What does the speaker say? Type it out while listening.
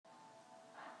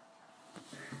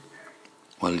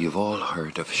Well, you've all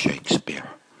heard of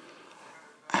Shakespeare,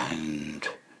 and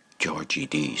Georgie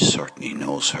D certainly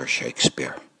knows her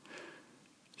Shakespeare.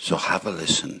 So have a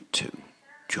listen to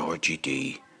Georgie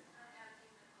D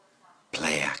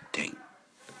play acting.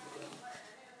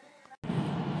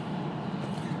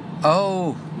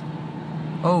 Oh,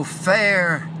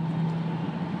 fair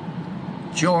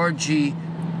Georgie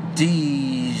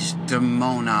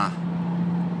Desdemona,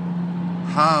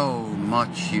 how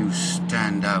much you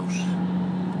stand out.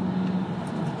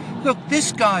 Look,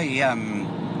 this guy,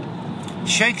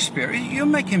 Shakespeare, you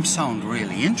make him sound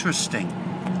really interesting.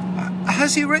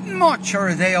 Has he written much, or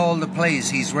are they all the plays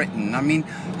he's written? I mean,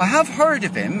 I have heard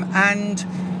of him, and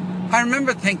I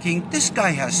remember thinking, this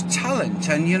guy has talent,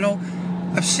 and you know,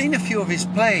 I've seen a few of his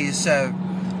plays,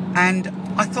 and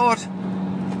I thought,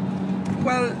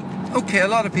 well, okay, a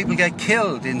lot of people get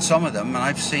killed in some of them, and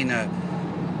I've seen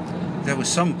there was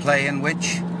some play in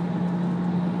which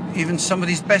even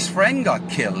somebody's best friend got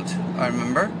killed, I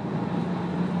remember.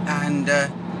 And,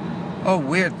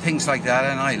 weird things like that,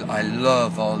 and I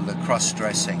love all the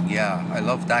cross-dressing, yeah, I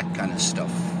love that kind of stuff,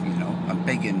 you know, I'm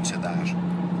big into that.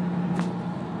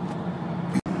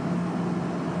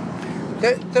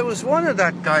 There was one of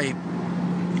that guy,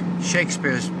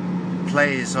 Shakespeare's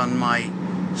plays on my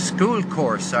school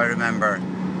course, I remember.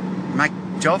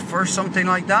 Macduff or something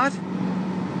like that?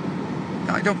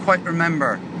 I don't quite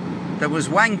remember. There was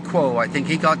Wanquo, I think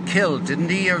he got killed, didn't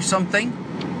he, or something?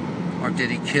 Or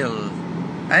did he kill?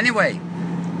 Anyway,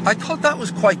 I thought that was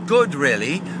quite good,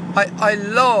 really. I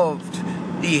loved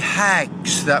the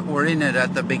hags that were in it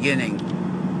at the beginning.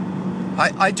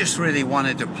 I just really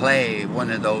wanted to play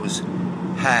one of those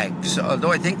hags,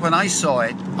 although I think when I saw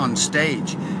it on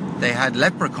stage, they had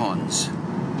leprechauns.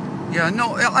 Yeah,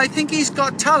 no, I think he's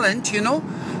got talent, you know.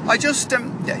 I just,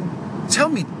 tell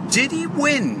me, did he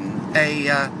win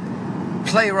a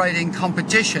playwriting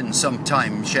competition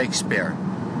sometime, Shakespeare?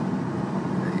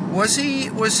 Was he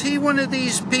one of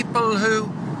these people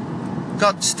who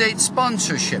got state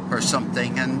sponsorship or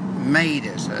something and made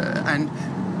it? And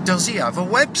does he have a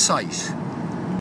website?